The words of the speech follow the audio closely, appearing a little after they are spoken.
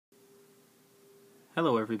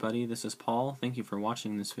Hello everybody, this is Paul. Thank you for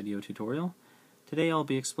watching this video tutorial. Today I'll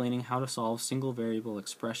be explaining how to solve single variable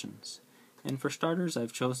expressions. And for starters,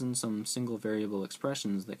 I've chosen some single variable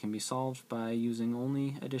expressions that can be solved by using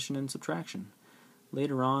only addition and subtraction.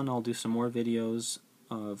 Later on I'll do some more videos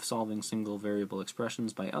of solving single variable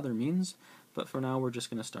expressions by other means, but for now we're just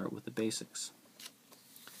going to start with the basics.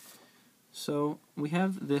 So we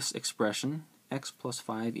have this expression, x plus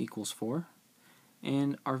 5 equals 4.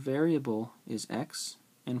 And our variable is x,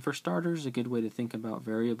 and for starters, a good way to think about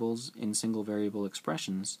variables in single variable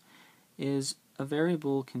expressions is a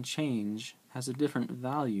variable can change, has a different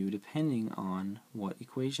value depending on what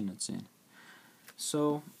equation it's in.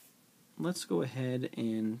 So let's go ahead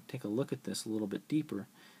and take a look at this a little bit deeper.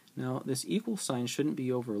 Now this equal sign shouldn't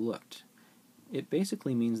be overlooked. It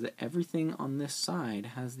basically means that everything on this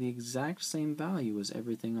side has the exact same value as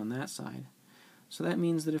everything on that side. So that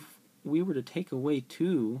means that if we were to take away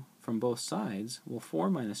 2 from both sides, well, 4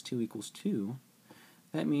 minus 2 equals 2.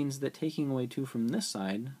 That means that taking away 2 from this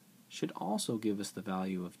side should also give us the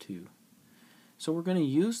value of 2. So we're going to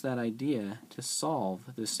use that idea to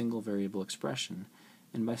solve this single variable expression.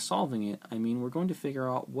 And by solving it, I mean we're going to figure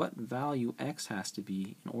out what value x has to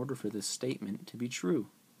be in order for this statement to be true.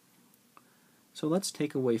 So let's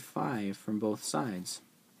take away 5 from both sides.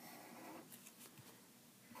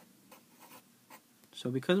 So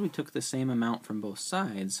because we took the same amount from both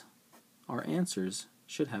sides, our answers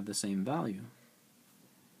should have the same value.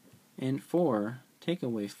 And 4 take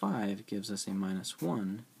away 5 gives us a minus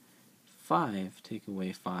 1. 5 take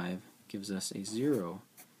away 5 gives us a 0.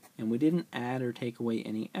 And we didn't add or take away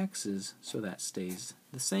any x's, so that stays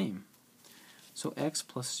the same. So x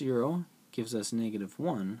plus 0 gives us negative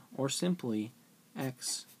 1, or simply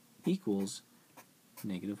x equals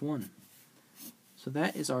negative 1. So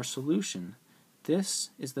that is our solution. This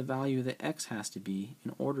is the value that x has to be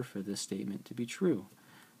in order for this statement to be true.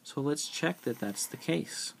 So let's check that that's the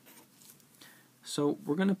case. So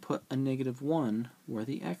we're going to put a negative 1 where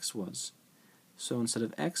the x was. So instead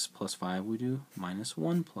of x plus 5, we do minus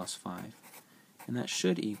 1 plus 5. And that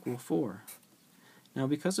should equal 4. Now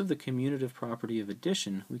because of the commutative property of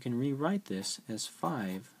addition, we can rewrite this as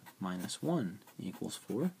 5 minus 1 equals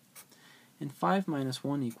 4. And 5 minus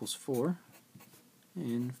 1 equals 4.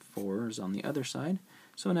 And 4 is on the other side.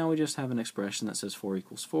 So now we just have an expression that says 4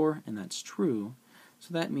 equals 4, and that's true.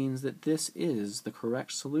 So that means that this is the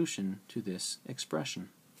correct solution to this expression.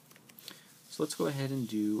 So let's go ahead and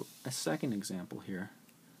do a second example here.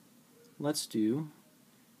 Let's do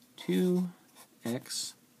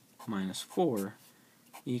 2x minus 4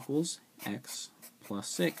 equals x plus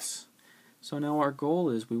 6. So now our goal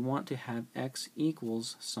is we want to have x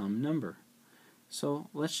equals some number. So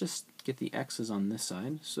let's just get the x's on this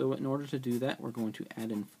side. So in order to do that, we're going to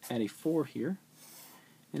add a 4 here.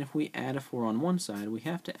 And if we add a 4 on one side, we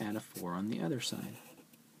have to add a 4 on the other side.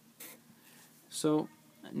 So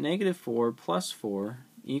negative 4 plus 4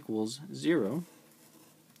 equals 0.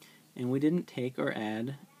 And we didn't take or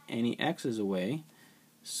add any x's away.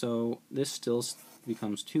 So this still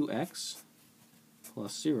becomes 2x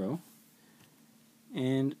plus 0.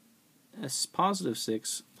 And a positive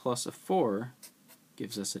 6 plus a 4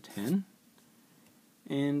 gives us a 10,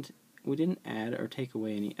 and we didn't add or take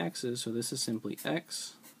away any x's, so this is simply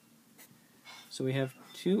x. So we have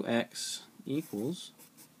 2x equals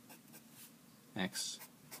x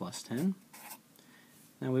plus 10.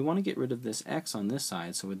 Now we want to get rid of this x on this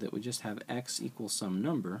side so that we just have x equals some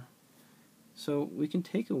number. So we can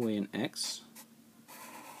take away an x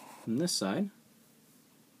from this side,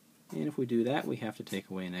 and if we do that, we have to take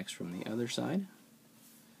away an x from the other side.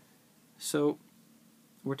 So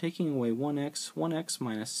we're taking away 1x. 1x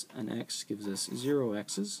minus an x gives us 0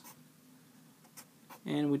 x's.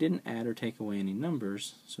 And we didn't add or take away any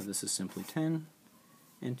numbers, so this is simply 10.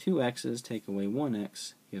 And 2 x's take away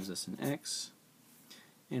 1x gives us an x.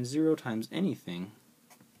 And 0 times anything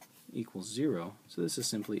equals 0. So this is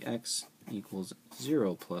simply x equals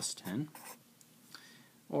 0 plus 10.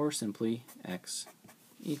 Or simply x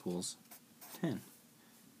equals 10.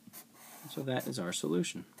 So that is our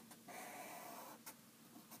solution.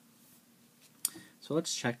 So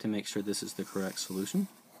let's check to make sure this is the correct solution.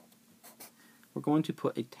 We're going to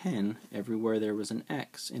put a 10 everywhere there was an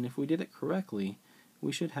x, and if we did it correctly,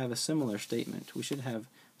 we should have a similar statement. We should have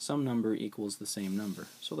some number equals the same number.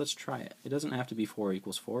 So let's try it. It doesn't have to be 4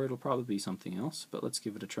 equals 4, it'll probably be something else, but let's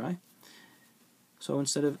give it a try. So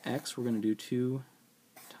instead of x, we're going to do 2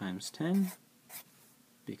 times 10,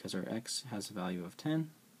 because our x has a value of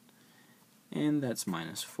 10, and that's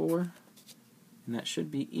minus 4, and that should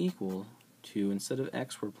be equal to, instead of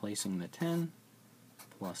x, we're placing the 10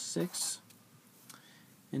 plus 6,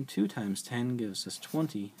 And 2 times 10 gives us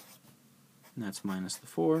 20, and that's minus the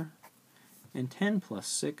 4. And 10 plus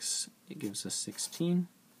 6, it gives us 16.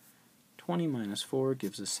 20 minus 4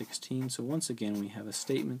 gives us 16. So once again, we have a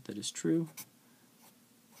statement that is true.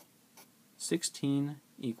 16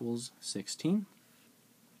 equals 16.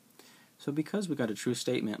 So because we got a true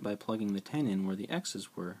statement by plugging the 10 in where the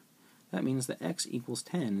x's were, that means that x equals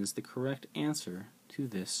 10 is the correct answer to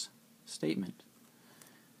this statement.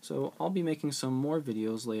 So I'll be making some more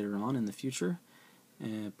videos later on in the future,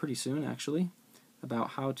 pretty soon actually, about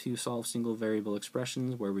how to solve single variable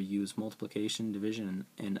expressions where we use multiplication, division,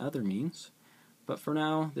 and other means. But for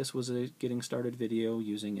now, this was a getting started video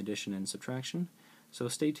using addition and subtraction. So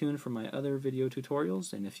stay tuned for my other video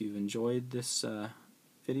tutorials, and if you've enjoyed this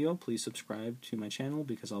video, please subscribe to my channel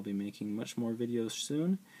because I'll be making much more videos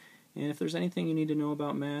soon. And if there's anything you need to know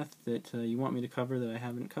about math that you want me to cover that I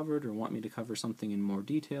haven't covered, or want me to cover something in more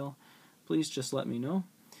detail, please just let me know.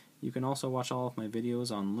 You can also watch all of my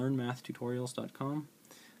videos on learnmathtutorials.com.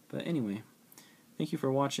 But anyway, thank you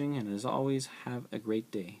for watching, and as always, have a great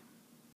day.